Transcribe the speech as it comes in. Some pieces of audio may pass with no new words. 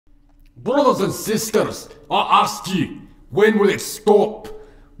Brothers and sisters, I ask you, when will it stop?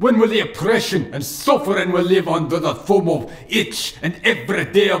 When will the oppression and suffering we live under the thumb of each and every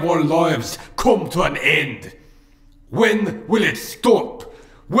day of our lives come to an end? When will it stop?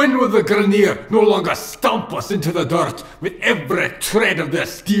 When will the Grineer no longer stamp us into the dirt with every tread of their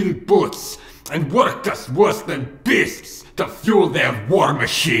steel boots and work us worse than beasts to fuel their war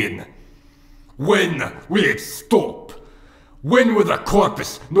machine? When will it stop? When will the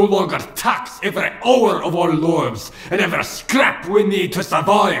Corpus no longer tax every hour of our lives and every scrap we need to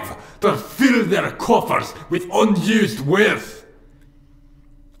survive to fill their coffers with unused wealth?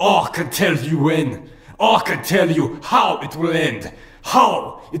 I can tell you when. I can tell you how it will end.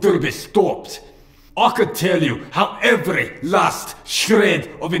 How it will be stopped. I can tell you how every last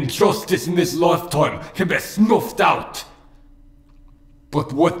shred of injustice in this lifetime can be snuffed out.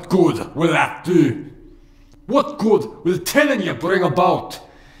 But what good will that do? What good will telling you bring about?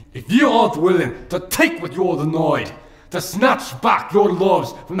 If you aren't willing to take what you're denied, to snatch back your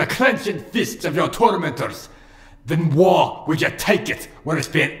lives from the clenching fists of your tormentors, then why would you take it when it's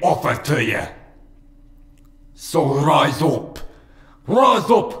being offered to you? So rise up. Rise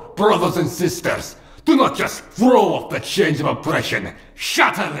up, brothers and sisters. Do not just throw off the chains of oppression.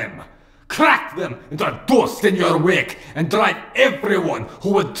 Shatter them. Crack them into dust in your wake and drive everyone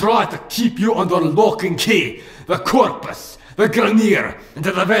who would try to keep you under lock and key, the Corpus, the Grineer,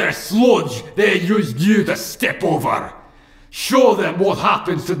 into the very sludge they used you to step over. Show them what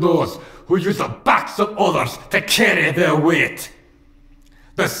happens to those who use the backs of others to carry their weight.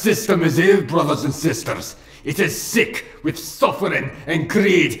 The system is ill, brothers and sisters. It is sick with suffering and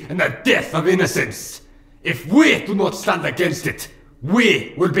greed and the death of innocence. If we do not stand against it,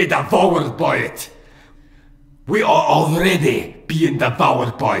 we will be devoured by it. We are already being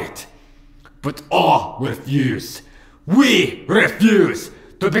devoured by it. But I refuse. We refuse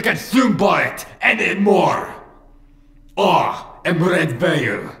to be consumed by it anymore. I am Red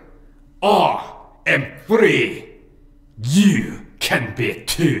Veil. I am free. You can be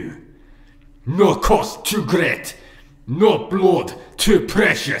too. No cost too great. No blood too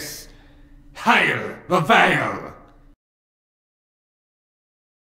precious. Hail the Veil!